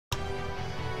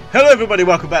Hello everybody,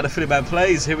 welcome back to Phillymann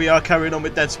Plays. Here we are carrying on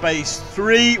with Dead Space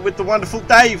 3 with the wonderful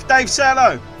Dave. Dave, say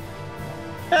hello.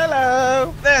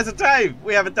 Hello. There's a Dave.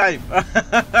 We have a Dave. And,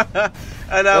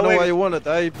 I don't know why you want a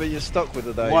Dave, but you're stuck with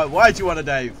a Dave. Why do you want a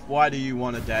Dave? Why do you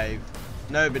want a Dave?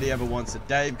 Nobody ever wants a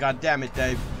Dave. God damn it,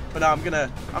 Dave. But no, I'm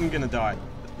gonna die.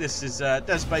 This is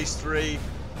Dead Space 3,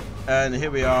 and here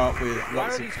we are with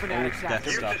lots of old death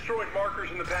You've stuff. destroyed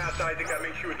markers in the past. I think that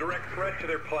makes you a direct threat to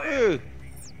their plan. Ooh.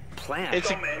 Plan? It's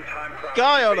a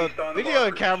guy on a video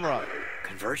camera.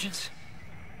 Convergence?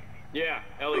 Yeah,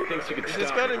 Ellie thinks you could He's stop.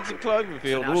 just got into Cloverfield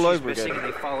So all now over she's missing again.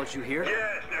 and they followed you here?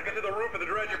 Yes, now get to the roof of the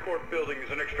Dredger Corp building.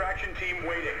 There's an extraction team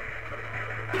waiting.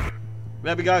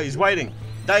 There we go. He's waiting.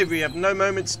 Dave, we have no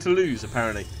moments to lose.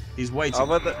 Apparently, he's waiting.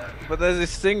 Oh, but there's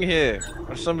this thing here,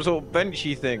 some sort of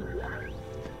benchy thing.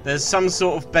 There's some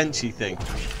sort of benchy thing.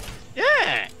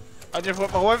 Yeah. I just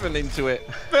put my weapon into it.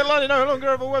 Phillymann, no longer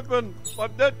have a weapon. I'm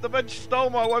dead. The bench stole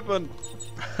my weapon.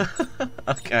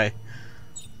 Okay.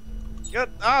 Good.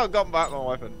 Oh, I got back my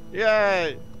weapon.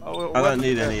 Yay. I don't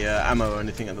need any ammo or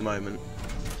anything at the moment.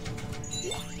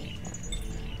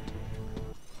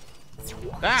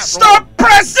 Stop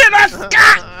pressing us!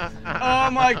 Oh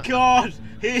my god!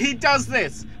 He does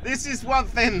this. This is one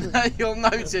thing that you'll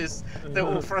notice that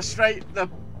will frustrate the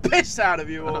piss out of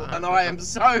you all, and I am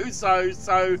so sorry.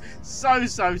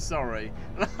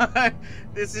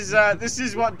 This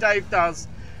is what Dave does.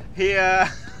 He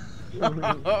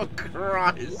oh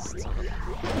Christ!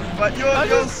 But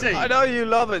you'll see. I know you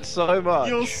love it so much.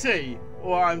 You'll see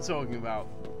what I'm talking about.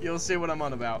 You'll see what I'm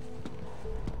on about.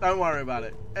 Don't worry about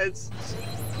it. It's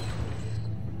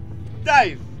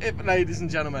Dave, ladies and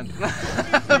gentlemen.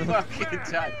 Fucking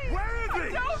Dave.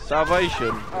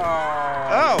 Salvation.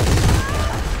 Oh.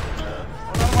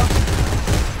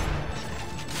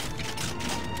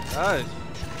 Nice.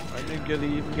 I didn't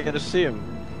even get to see him.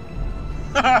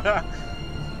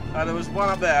 And there was one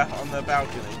up there on the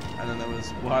balcony, and then there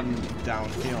was one down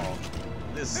here.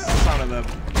 This son of a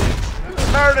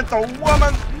bitch murdered the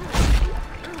woman!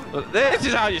 Look, this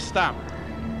is how you stamp.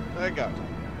 There you go.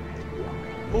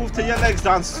 Move to your legs,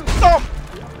 Dan. Stop!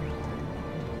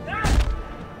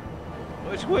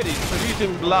 Well, it's weird, he's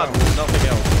producing blood and nothing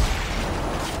else.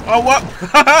 Oh, what?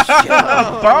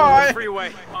 Bye!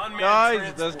 Freeway.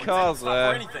 Guys, there's cars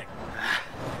there.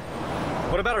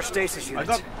 What about our stasis units?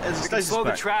 There's a We can stasis slow the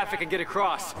back. traffic and get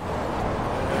across.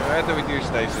 Where do we do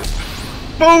stasis?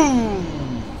 Boom!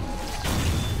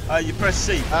 You press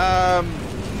C.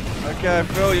 Okay,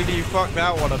 Phil, you fucked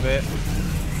that one a bit.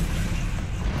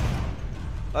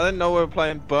 I didn't know we were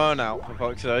playing Burnout, for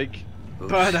fuck's sake.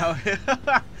 Burnout.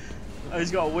 Oh,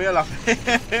 he's got a wheel up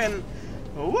in.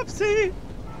 Whoopsie!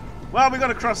 Well, we got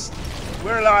to cross.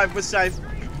 We're alive. We're safe.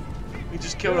 We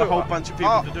just killed a whole bunch of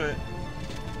people to do it.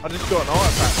 I just got an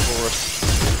artifact for us.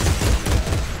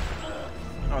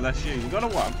 Oh, that's you. You got a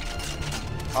what?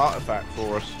 Artifact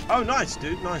for us. Oh, nice,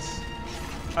 dude. Nice.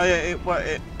 Oh, yeah.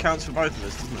 It counts for both of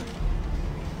us, doesn't it?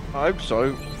 I hope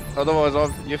so. Otherwise,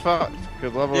 you're fucked.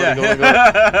 Because I've already got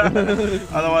it.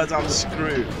 Otherwise, I'm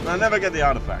screwed. I never get the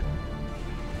artifact.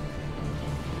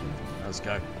 Let's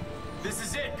go. This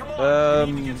is it. Come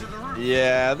on. We need to get to the roof.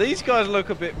 Yeah, these guys look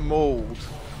a bit mauled.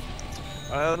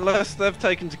 Unless they've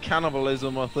taken to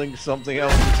cannibalism, I think something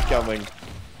else is coming.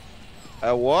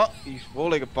 What? He's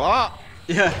falling apart?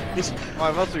 Yeah.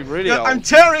 I must be really Yeah, old. I'm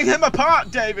tearing him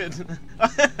apart, David.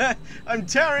 I'm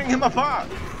tearing him apart.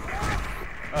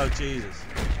 Oh, Jesus.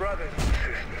 Brothers,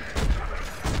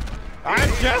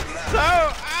 I'm just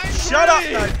so angry! Shut up,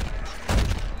 mate.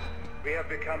 we have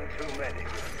become too many,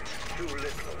 too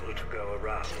little to go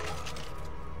around.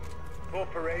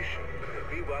 Corporations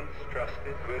that we once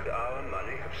trusted with our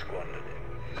money have squandered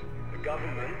it. The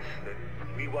governments that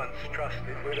we once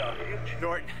trusted with our future.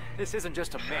 Norton, this isn't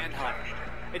just a manhunt.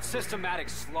 It's systematic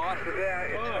slaughter.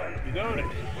 Their eternal. You know it.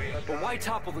 But why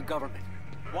topple the government?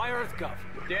 Why EarthGov?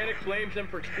 Danik blames them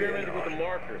for experimenting with the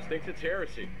markers, thinks it's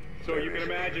heresy. So you can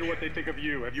imagine what they think of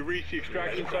you. Have you reached the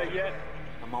extraction site yet?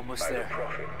 I'm almost there.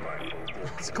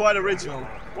 It's quite original.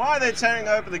 Why are they tearing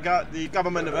over the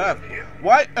government of Earth?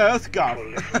 Why EarthGov?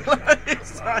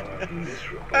 It's like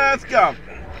EarthGov.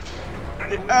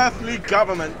 The earthly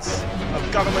government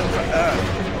of government for Earth.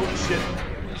 Oh shit.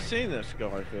 You seen this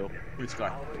guy, Phil? Which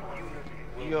guy?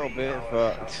 You got a bit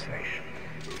fucked.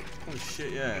 Oh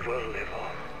shit, yeah. Will live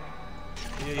on.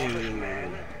 Yeah,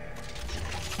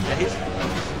 his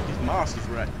mask is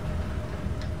wrecked.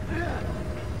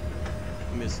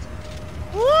 Missed.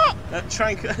 What?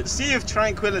 That Sea of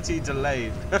Tranquility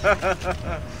delayed.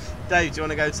 Dave, do you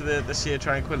want to go to the Sea of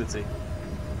Tranquility?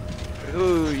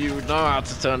 Ooh, you know how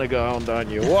to turn a guy on, don't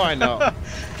you? Why not?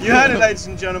 You heard it, ladies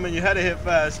and gentlemen. You heard it here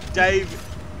first. Dave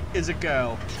is a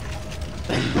girl.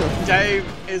 Dave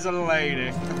is a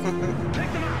lady.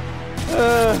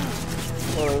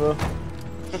 Whatever.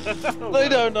 They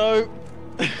don't know.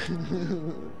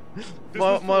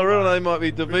 my real name might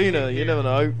be Davina. You never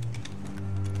know.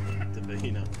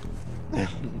 Davina.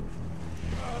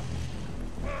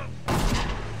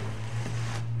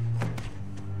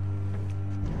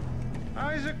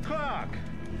 Isaac Clarke.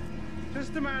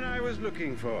 Just the man I was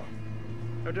looking for.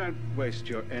 Oh, don't waste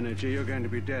your energy. You're going to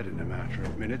be dead in a matter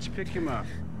of minutes. Pick him up.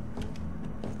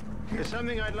 There's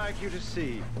something I'd like you to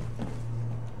see.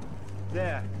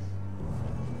 There.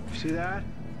 You see that?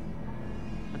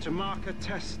 It's a marker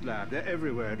test lab. They're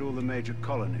everywhere at all the major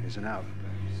colonies and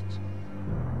outposts.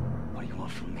 What do you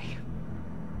want from me?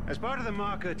 As part of the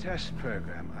marker test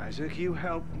program, Isaac, you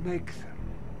helped make them.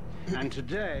 And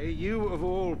today, you of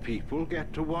all people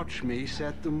get to watch me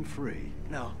set them free.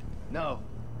 No. No.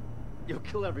 You'll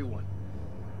kill everyone.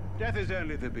 Death is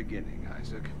only the beginning,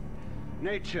 Isaac.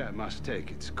 Nature must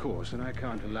take its course, and I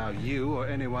can't allow you or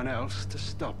anyone else to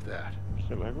stop that.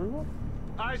 Kill everyone?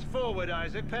 Eyes forward,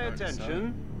 Isaac. Pay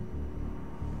attention.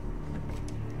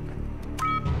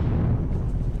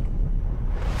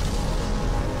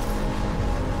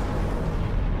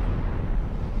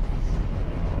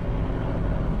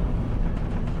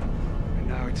 And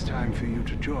now it's time for you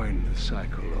to join the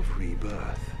cycle of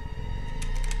rebirth.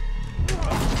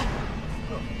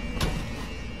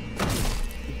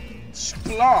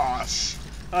 Splash!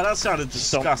 Oh, that sounded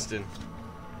disgusting.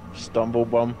 Stumble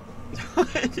bum.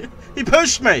 He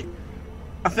pushed me!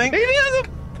 I think. He didn't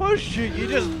push you, you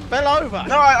just fell over.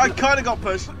 No, I kind of got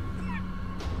pushed. You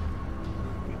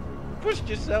pushed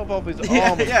yourself off his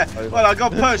Yeah, arm. yeah. Well, I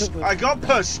got pushed. I got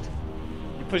pushed.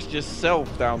 You pushed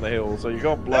yourself down the hill, so you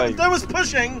got blamed. There was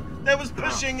pushing. There was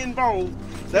pushing involved.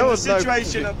 There was the no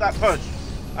situation pushing. of that push.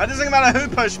 It doesn't matter who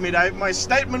pushed me, Dave. My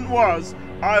statement was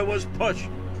I was pushed.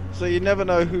 So you never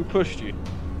know who pushed you.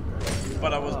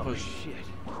 But I was pushed.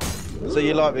 So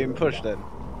you like being pushed then?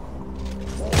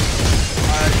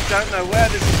 I don't know where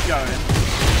this is going.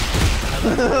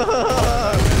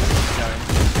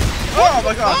 Oh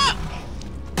my god! Ah,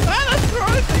 that's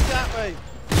throwing things at me!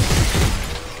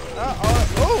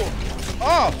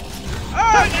 Oh!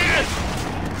 Oh yes!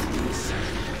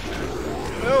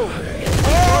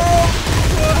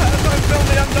 Don't feel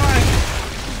me, I'm dying.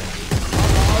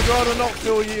 I'd rather not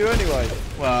kill you anyway.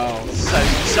 Well,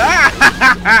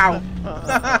 Ow!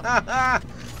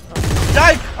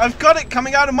 Dave, I've got it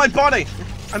coming out of my body.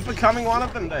 I'm becoming one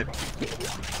of them, Dave.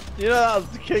 You know that was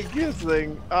the kinkiest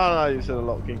thing. Oh no, you said a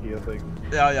lot kinkier things.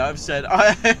 Yeah, I've said.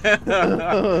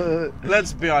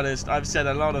 Let's be honest. I've said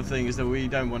a lot of things that we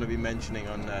don't want to be mentioning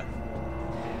on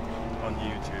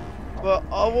YouTube. But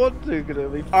I want to, because it'll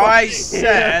be funny.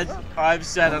 I've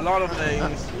said a lot of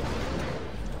things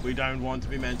we don't want to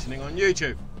be mentioning on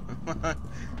YouTube.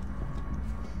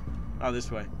 Oh,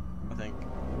 this way, I think.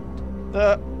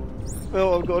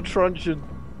 Phil, I've got a truncheon.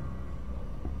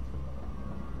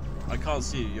 I can't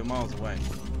see you. You're miles away.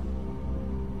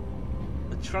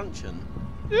 A truncheon?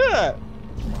 Yeah.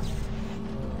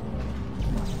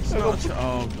 It's not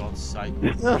oh, God's sake.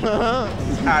 He's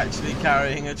actually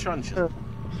carrying a truncheon.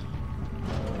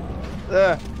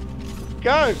 There.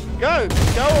 Go, or I'm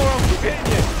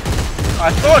hitting you. I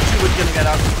thought you were gonna get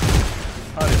up.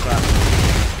 Holy crap.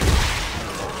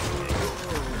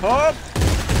 Hop!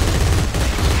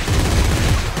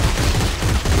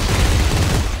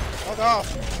 Fuck off.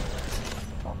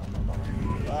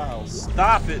 Wow,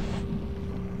 stop it.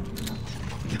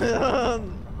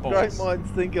 Great minds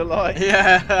think alike.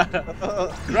 Yeah.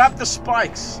 Grab the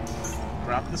spikes.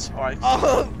 Grab the spikes.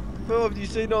 Oh, Phil, have you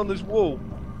seen it on this wall?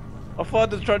 I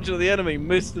fired the truncheon of the enemy,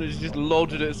 missed, and it's just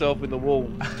lodged itself in the wall.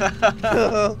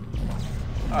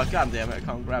 Oh, god damn it, I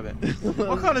can't grab it.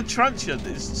 What kind of truncheon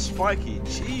is spiky?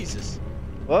 Jesus.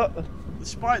 What?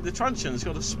 The truncheon's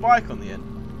got a spike on the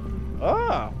end.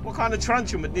 Ah. What kind of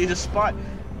truncheon would need a spike?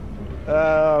 For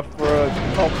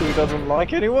a cock who doesn't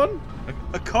like anyone?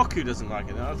 A cock who doesn't like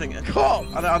it. I don't think. Cock!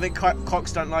 I think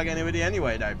cocks don't like anybody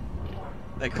anyway, Dave.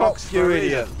 They're cocks You for a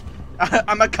idiot. reason.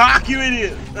 I'm a cock, you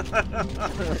idiot!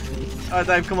 Alright,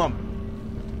 Dave, come on.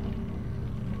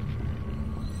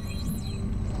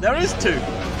 There is two.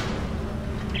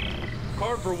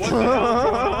 Carver, what the hell is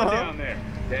going on down there?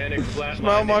 Panic,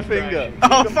 Smell my finger.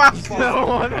 Oh, fuck! Smell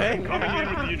my finger. Coming in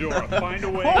with the Eudora. Find a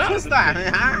way. What out was of the city.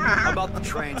 that? How about the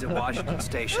trains at Washington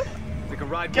Station? We can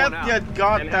ride Get one out. your And how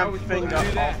goddamn are we supposed finger to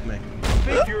do that? off me.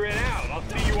 Figure it out. I'll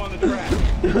see you on the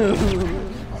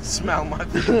track. Smell my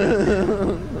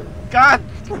finger. God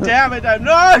damn it, Dave.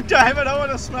 No, Dave, I don't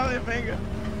want to smell your finger.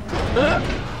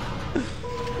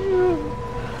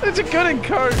 It's a good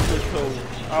encouragement tool.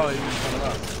 Oh, he was one of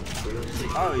us.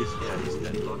 Oh, he's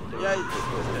dead. Yeah, he's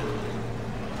dead.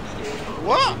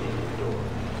 What?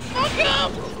 Fuck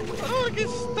up! I don't want to get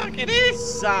stuck in here.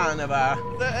 Son of a...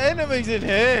 The enemy's in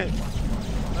here.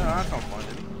 No, I can't find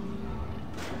any.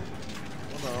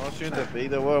 Well, no, shouldn't there be?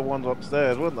 There were ones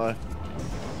upstairs, weren't there?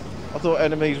 I thought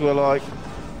enemies were like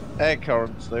air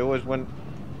currents. They always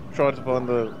tried to find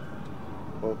the...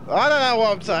 Well, I don't know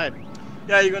what I'm saying.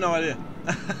 Yeah, you got no idea.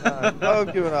 No,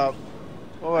 I've given up.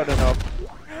 Oh, I don't know.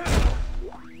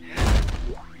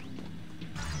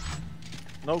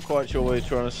 Not quite sure where he's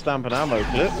trying to stamp an ammo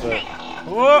clip, but...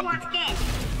 Whoa!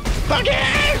 Fuck you!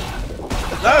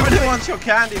 Nobody wants your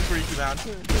candy, freaky man.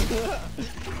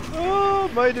 Oh,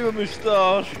 made him a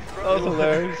moustache. That was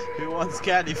hilarious. Who wants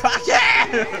candy? Fuck yeah!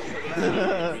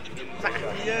 Fuck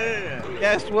yeah!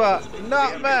 Guess what?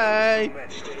 Not me!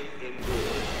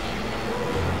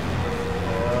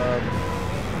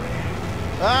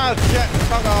 Ah, shit!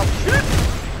 Fuck off! Shit!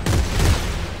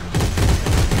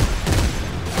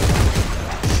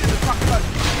 Shit, the fuck up.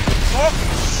 Oh,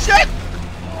 shit!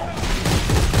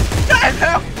 Damn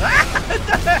hell!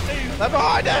 They're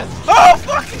behind us! Oh,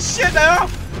 fucking shit now!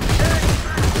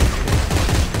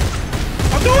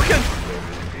 I'm talking!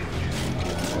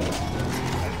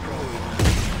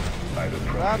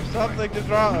 Grab something to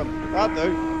drop them. That'll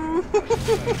do.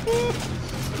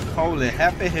 Holy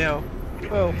happy hell.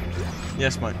 Well,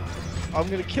 Yes, mate. I'm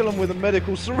gonna kill him with a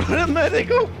medical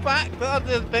medical pack that I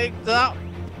just picked up.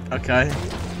 Okay.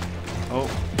 Oh.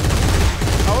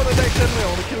 I want the next enemy. I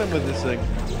want to kill him with this thing.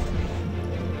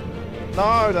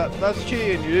 No, that's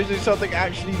cheating. You're using something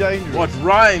actually dangerous. What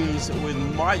rhymes with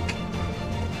Mike?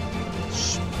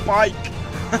 Spike.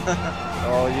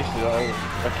 Oh, I used to that all the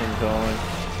fucking time.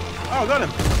 Oh, I got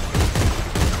him.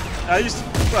 I used to,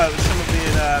 well, somebody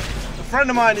in, a friend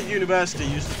of mine at university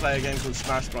used to play a game called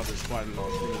Smash Brothers quite a lot.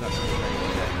 It was actually a very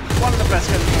good game. One of the best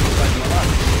games I've ever played in my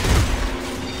life.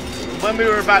 When we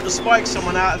were about to spike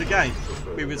someone out of the game,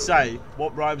 we would say,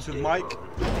 what rhymes with Mike?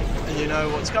 And you know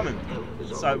what's coming.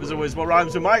 So it was always, what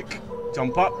rhymes with Mike?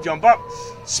 Jump up,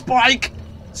 spike,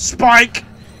 spike.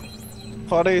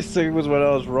 Funniest thing was when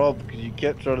I was robbed, because you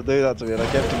kept trying to do that to me and I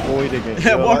kept avoiding it.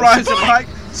 Yeah, So what like, rhymes with Mike?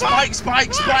 Spike,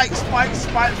 spike, spike, spike,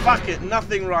 spike, fuck it.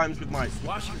 Nothing rhymes with Mike.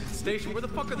 Washington Station, where the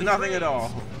fuck are the Nothing trains? at all.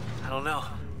 I don't know.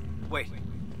 Wait.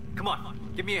 Come on,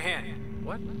 give me a hand.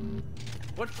 What?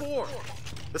 What for?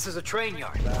 This is a train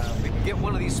yard. We can get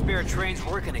one of these spare trains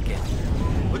working again.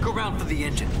 Look around for the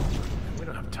engine. We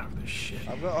don't have time for this shit.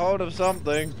 I've got hold of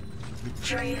something.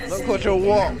 Train Not quite sure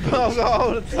what, but I've got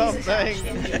hold of something.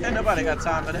 Yeah, nobody got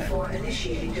time for that. Before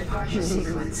initiating departure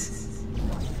sequence.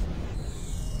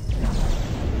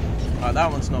 Right,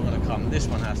 that one's not gonna come. This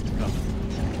one has to come.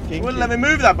 You Kinky. wouldn't let me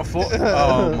move that before.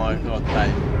 Oh my god,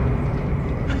 Dave.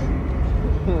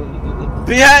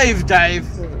 Behave, Dave.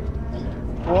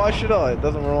 Why should I? It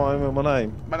doesn't rhyme with my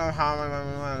name.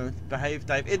 Behave,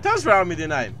 Dave. It does rhyme with your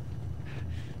name.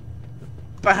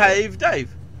 Behave,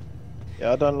 Dave.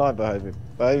 Yeah, I don't like behaving.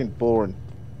 Behaving's boring.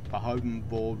 Behaving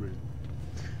boring.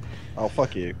 Oh,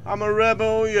 fuck you. I'm a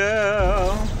rebel,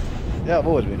 yeah. Yeah, I've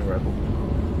always been a rebel.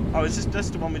 Oh, is this that's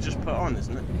the one we just put on,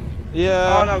 isn't it?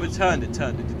 Yeah. Oh no, it turned. The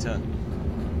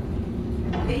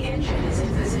engine is in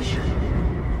position.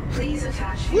 Please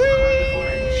attach your car before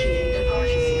initiating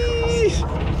departure sequence.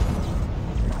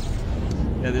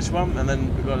 Yeah, this one, and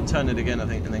then we've got to turn it again, I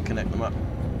think, and then connect them up.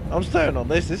 I'm staying on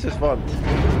this. This is fun.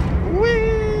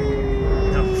 Whee!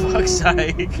 For fuck's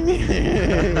sake.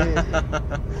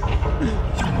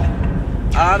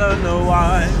 I don't know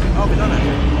why. Oh, we done it.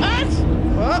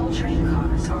 What? All train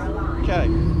cars are aligned. Okay.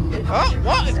 Oh,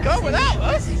 what? It's gone without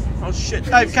us? Oh shit,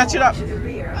 Dave, catch it up. To the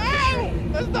rear of the Ow!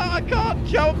 train. There's no, I can't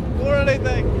jump or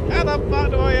anything. How the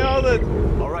fuck do I hold it?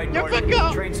 All right, You Norton,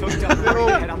 forgot. train's hooked up. We're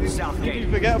gonna head out the south Did gate.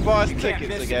 you forget to buy us You can't tickets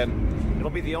miss it. again? It'll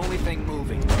be the only thing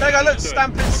moving. There you go, look,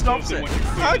 stamp it stops it.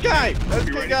 Okay, let's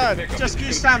get going. Just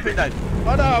you stamp it, Dave.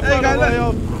 Oh no, I'm There you on go, the way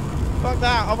look. on. Fuck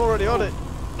that, I'm already on it.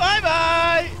 Bye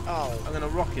bye! Oh. I'm gonna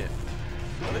rock it.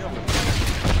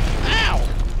 Ow!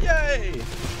 Yay!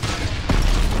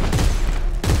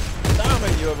 Damn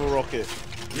it, you have a rocket.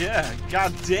 Yeah,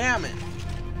 god damn it.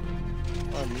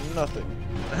 I'm nothing.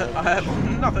 I have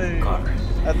nothing. Carter,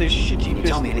 At this shitty can you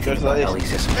tell me pistol anything that about goes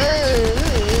Ellie's like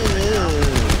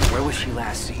history? Where was she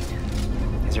last seen?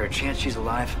 Is there a chance she's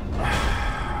alive?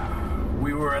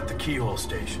 We were at the keyhole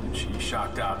station. She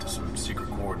shocked out to some secret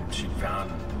coordinates she'd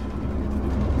found,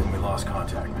 and we lost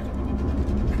contact.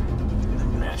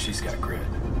 Man, she's got grit.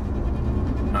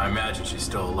 I imagine she's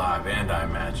still alive, and I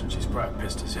imagine she's probably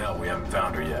pissed as hell we haven't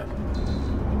found her yet.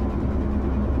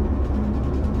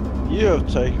 You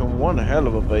have taken one hell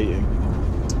of a beating.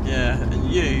 Yeah,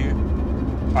 and you,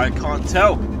 I can't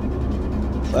tell.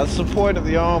 That's the point of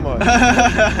the armor.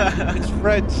 It's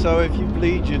red, so if you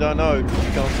bleed, you don't know because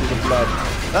you can't see the blood.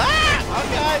 Ah!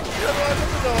 Okay, should have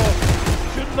opened the door.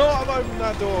 Should not have opened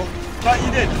that door. But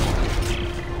you did.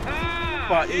 Ah,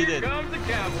 But you here did. comes the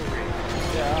cavalry.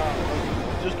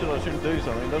 Yeah, just because I shouldn't do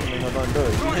something doesn't mean I don't do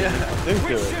it. Yeah. I do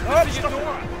Which it. ship Oh, is the stop it.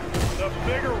 Eudora? The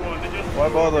bigger one that just Why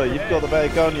flew bother? over You've your got the head.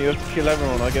 better gun, you have to kill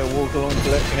everyone. I get to walk along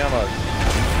collecting ammo.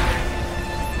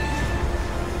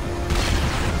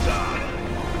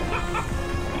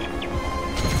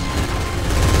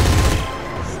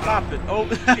 Stop it. Oh.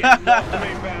 Shit, lost the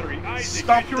main battery. Isaac,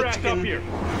 Stop get your the ass up chicken. here.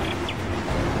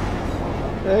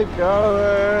 Keep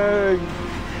going!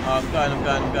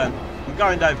 I'm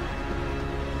going, Dave.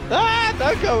 Ah,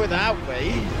 don't go without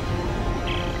me!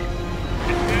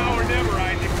 It's now or never,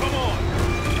 Isaac. Come on.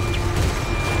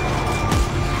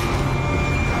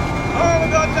 Oh my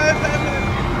god, Dave.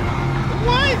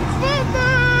 Wait for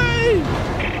me!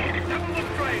 That was a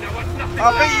train. I want nothing.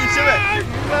 I'll beat you to it. You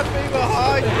left me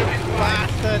behind, you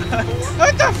bastard!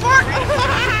 What the fuck?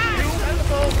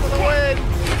 Incredible for the win!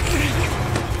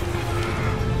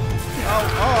 Oh,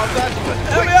 I'm glad you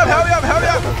Help me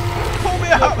up. Pull me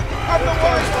up. I'm the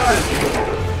worst one.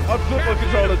 I put my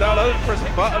controller down, I didn't press the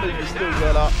button and you still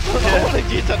get up. I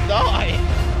wanted you to die!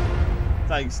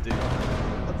 Thanks, dude.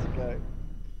 That's okay.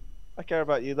 I care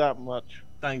about you that much.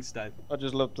 Thanks, Dave. I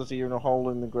just love to see you in a hole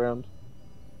in the ground.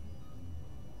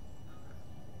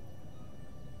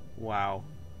 Wow.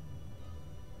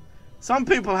 Some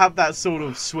people have that sort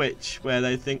of switch where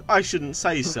they think, I shouldn't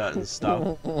say certain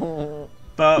stuff.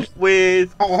 But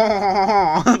with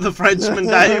the Frenchman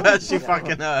Dave, as you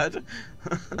fucking heard,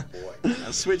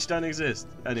 that switch don't exist.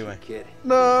 Anyway. Kid.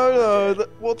 No,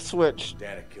 what switch?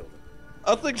 Dad killed him.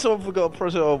 I think someone forgot to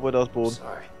press it off when I was born.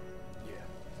 Sorry. Yeah.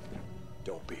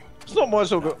 Don't be. It's not my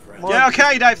sort of... Yeah,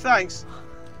 okay, Dave, thanks.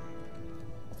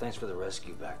 Thanks for the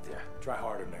rescue back there. Try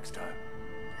harder next time.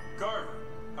 Carver,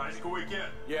 Isaac, we can.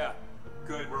 Yeah.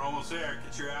 Good, we're almost there.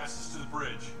 Get your asses to the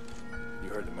bridge. You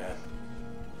heard the man.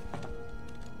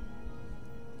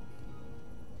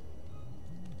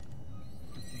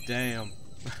 Damn.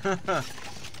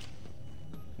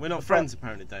 We're not friends,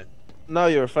 apparently, Dave. No,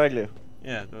 you're a failure.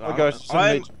 Yeah. I go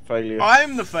to failure.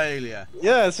 I'm the failure.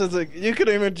 Yeah, so it's like, you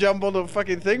couldn't even jump on the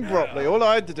fucking thing properly. All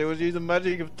I had to do was use the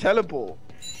magic of teleport.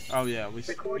 Oh, yeah, we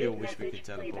all wish we could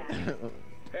teleport.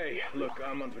 Hey, look,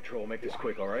 I'm on patrol. Make this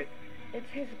quick, all right? It's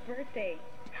his birthday.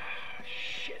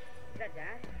 Shit. Is that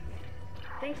Dad?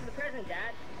 Thanks for the present,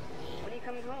 Dad. When are you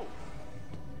coming home?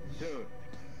 Soon.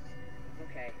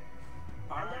 Okay.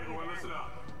 All right, everyone, listen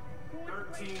up.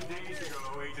 13 days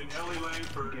ago, Agent Ellie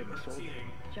Langford, Give us all- 13,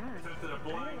 John, attempted a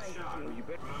blind I like shot you. on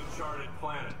an uncharted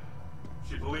planet.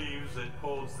 She believes it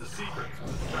holds the secret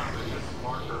to stopping this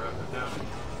marker epidemic.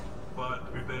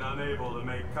 But we've been unable to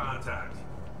make contact.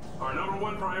 Our number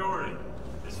one priority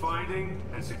is finding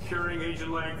and securing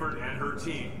Agent Langford and her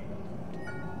team.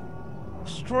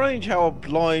 Strange how a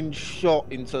blind shot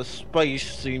into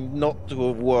space seemed not to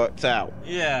have worked out.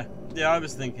 Yeah, I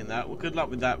was thinking that. Well, good luck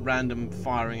with that random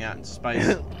firing out into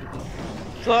space.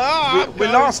 So, we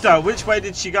lost her. Which way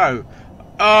did she go?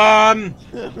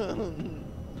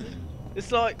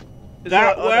 It's like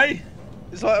That way?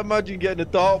 It's like imagine getting a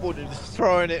dartboard and just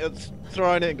throwing it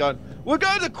and going, we're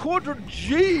going to quadrant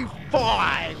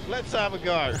G5. Let's have a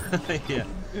go. Yeah,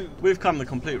 we've come the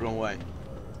complete wrong way.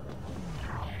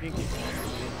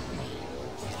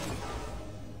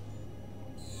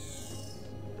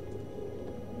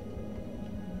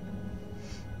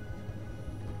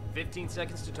 15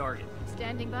 seconds to target.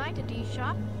 Standing by to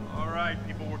D-shop. All right,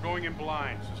 people, we're going in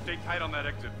blind, so stay tight on that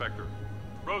exit vector.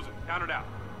 Rosen, count it out.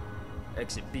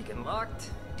 Exit beacon locked.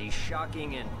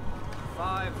 De-shocking in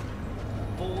 5,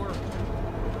 4, 3,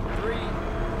 2,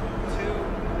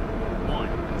 1.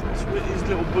 It's with his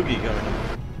little boogie going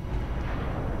on.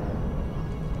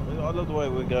 I love the way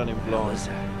we're going in blind.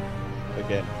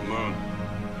 Again. Moon.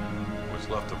 What's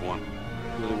left of one?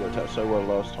 Really worked out so well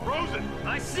last time. Rosen!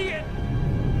 I see it!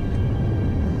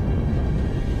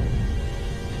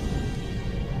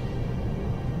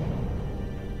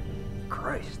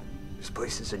 Christ, this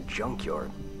place is a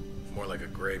junkyard. More like a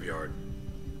graveyard.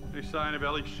 Any sign of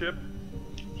Ellie's ship?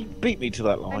 He beat me to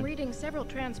that I'm line. reading several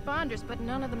transponders, but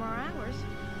none of them are ours.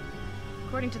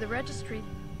 According to the registry,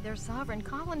 they're sovereign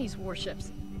colonies'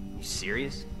 warships. You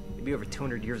serious? They'd be over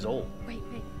 200 years old. Wait,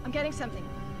 I'm getting something.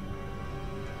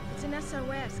 It's an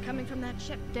SOS coming from that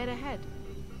ship dead ahead.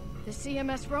 The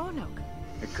CMS Roanoke.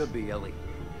 It could be Ellie.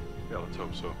 Yeah, let's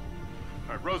hope so. All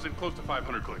right, Rosen, close to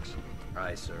 500 clicks.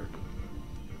 Aye, sir.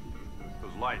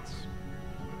 Those lights.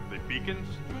 Are they beacons?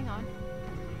 Hang on.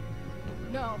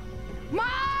 No.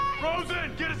 Mike!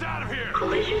 Rosen, get us out of here!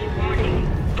 Collision warning.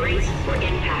 Brace for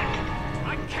impact.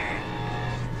 I can't!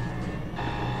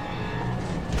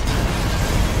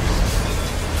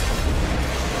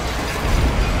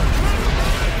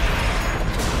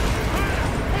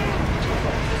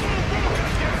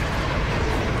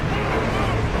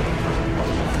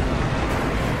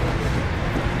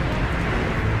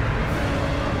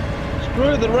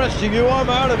 Screw the rest of you, I'm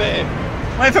out of here!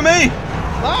 Wait for me!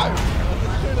 No!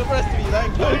 Screw the rest of you, that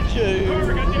includes you!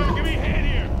 Carver, goddamn, give me a hand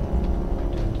here!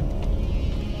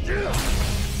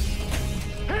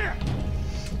 Here!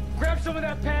 Grab some of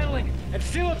that paneling and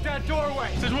seal up that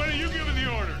doorway. Since when are you giving the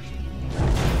orders?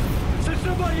 Since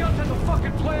somebody else has a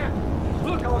fucking plan.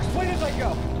 Look, I'll explain as I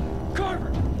go.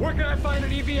 Carver, where can I find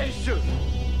an EVA suit?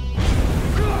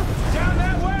 Carver, down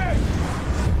that way!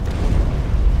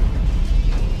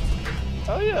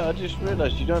 Oh yeah, I just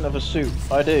realised you don't have a suit.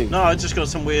 I do. No, I just got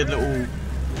some weird little,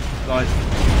 like,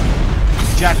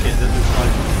 jacket that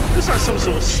looks like some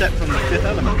sort of set from the Fifth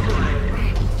Element.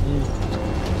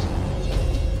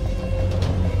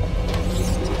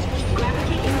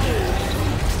 Gravity engaged.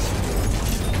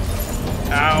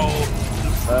 Ow.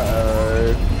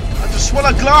 Uh-oh. I just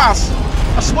swallowed glass!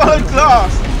 I swallowed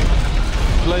glass!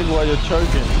 Explain why you're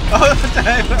choking. Oh,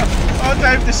 Dave! Oh,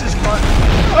 Dave, this is quite...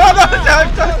 Oh, no,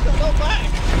 Dave! Don't...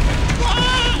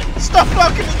 Stop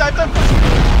blocking me, Dave! Don't push me!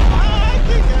 I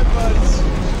think it was...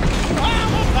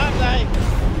 what's that, Dave?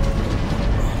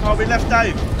 Oh, we left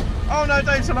Dave. Oh, no,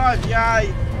 Dave's alive.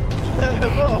 Yay! Send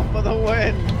him off for the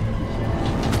win.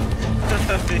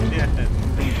 Yeah.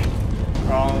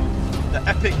 Oh, the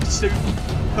epic suit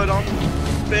put on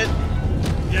bit.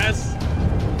 Yes.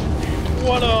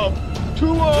 1 arm. 2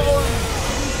 arms.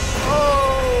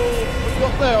 Oh, we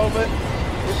got the helmet.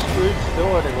 We're screwed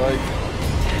still anyway.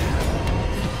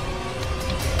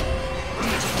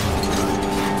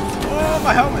 Oh,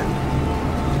 my helmet.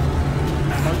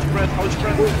 Hold your breath, hold your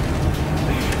breath.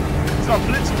 It's not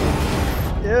blitzable.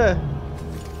 Yeah.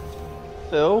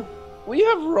 Phil, we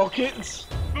have rockets.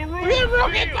 We have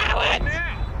rocket powers.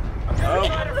 Oh.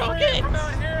 Rockets.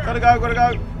 Gotta go, gotta go.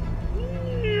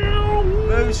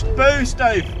 Boost, boost,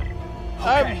 Dave.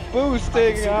 I'm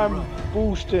boosting, I'm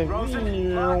boosting. Rosen,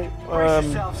 brace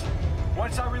yourselves.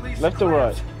 Once I release Left the or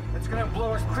right? clamps, it's gonna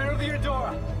blow us clear of the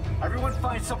Eudora. Everyone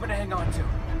find something to hang on to.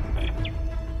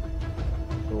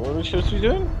 What are we supposed to be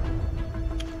doing?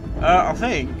 I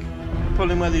think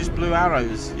pulling where these blue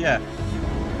arrows. Yeah.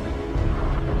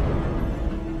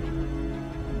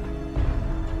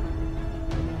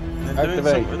 And then doing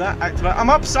Activate. something with that. Activate. I'm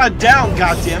upside down.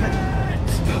 God damn it.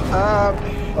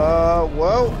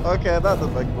 Well, okay, that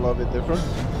doesn't make a lot of difference.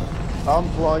 I'm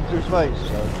flying through space,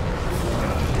 so...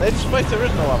 In space there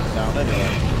is no up and down,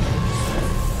 anyway.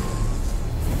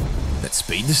 Let's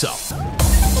speed this up.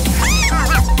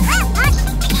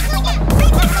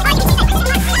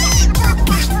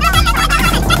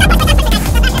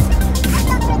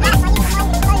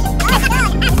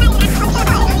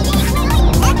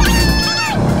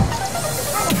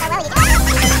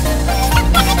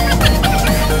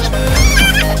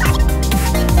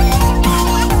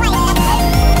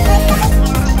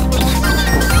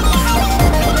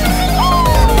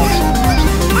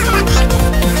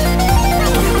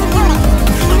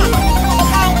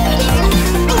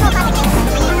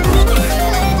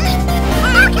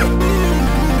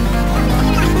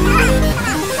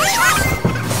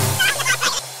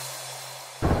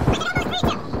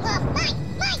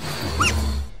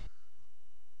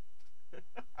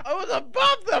 I was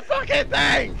above the fucking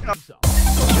thing!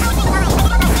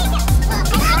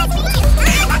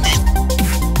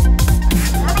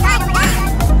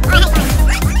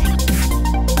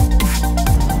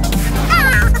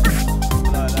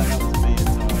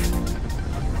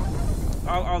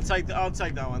 I'll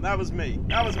take that one. That was me.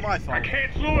 That was my fault. I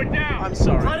can't slow it down! I'm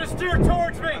sorry. Try to steer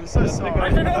towards me. I'm so sorry. I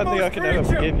don't think I can ever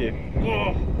forgive you.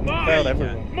 Oh, Failed Mike!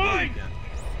 everyone. Mike!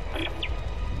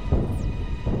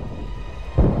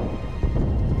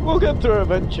 We'll get through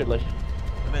eventually.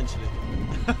 Eventually.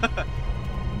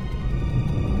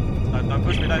 Don't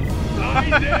push me, don't.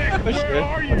 Isaac, Push where you?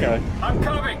 are you? Okay. I'm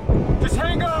coming. Just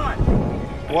hang on.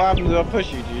 What happens if I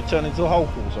push you? Do you turn into a Hulk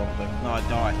or something? No, I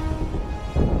die.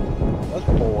 That's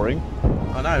boring.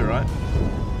 I know, right?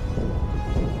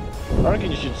 I reckon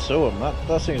you should sue him.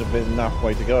 That seems a bit enough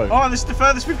way to go. Oh, this is the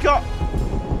furthest we've got.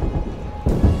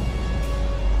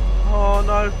 Oh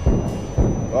no.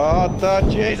 Oh,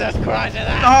 Jesus Christ!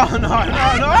 No, no, no,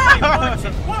 no!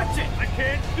 Watch it. I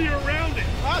can't steer around it.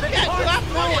 I'll get to that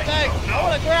fucking thing. I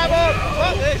want to grab on.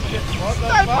 Fuck this shit. What the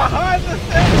Stay fuck? behind the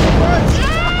thing!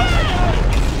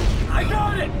 I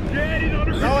got it! Yeah, he's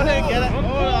under No one didn't get it.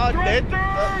 control. Oh, I did.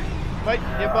 Wait,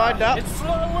 you mind up? It's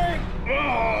slowing.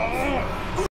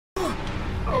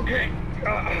 Okay.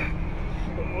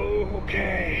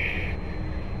 Okay.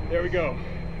 There we go.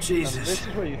 This Jesus.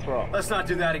 is where you throw. Let's not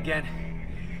do that again.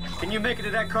 Can you make it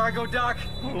to that cargo dock?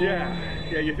 Yeah.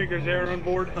 Yeah, you think there's air on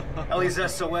board? Ellie's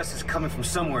SOS is coming from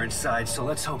somewhere inside, so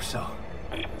let's hope so.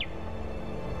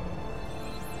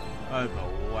 Oh,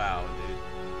 wow,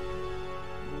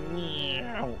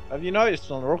 dude. Have you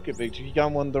noticed on the rocket beats, if you go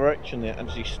in one direction, it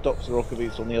actually stops the rocket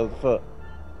beats on the other foot?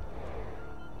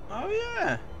 Oh,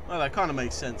 yeah. Well, that kind of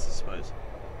makes sense, I suppose.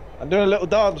 I'm doing a little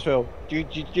dance, Phil. I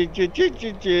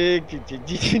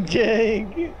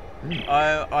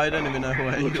don't even know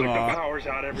where Looks you like the are. power's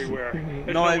out everywhere.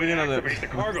 There's Not no even way to gonna look. activate the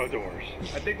cargo doors.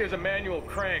 I think there's a manual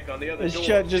crank on the other It's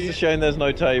door. just a shame there's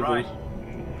no tables. Right.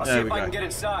 I'll see There if we I go. can get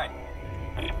inside.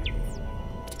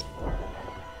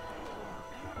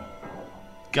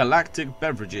 Galactic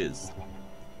beverages.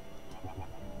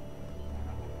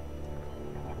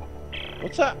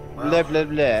 What's that? Well, Blah blah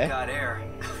blah. got air.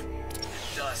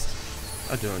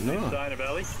 Dust. I don't know. Sign of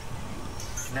Ellie?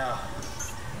 No.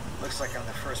 Looks like I'm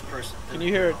the first person. Can you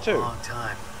hear it too? A long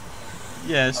time.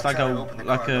 Yeah, it's I'll like try to a open the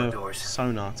cargo doors.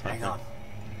 sonar type Hang thing. on.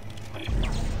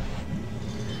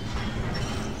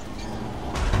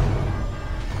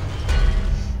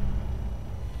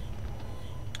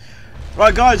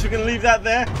 Right, guys, we're going to leave that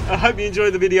there. I hope you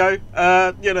enjoyed the video.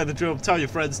 You know the drill. Tell your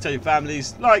friends, tell your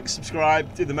families, like,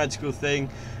 subscribe, do the magical thing,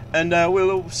 and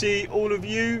we'll see all of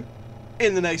you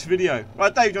in the next video.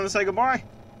 Right, Dave, do you want to say goodbye?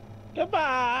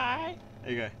 Goodbye.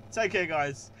 There you go. Take care,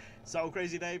 guys. Soul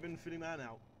Crazy Dave and Phillymann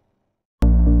out.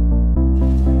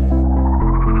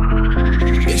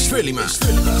 It's Phillymann.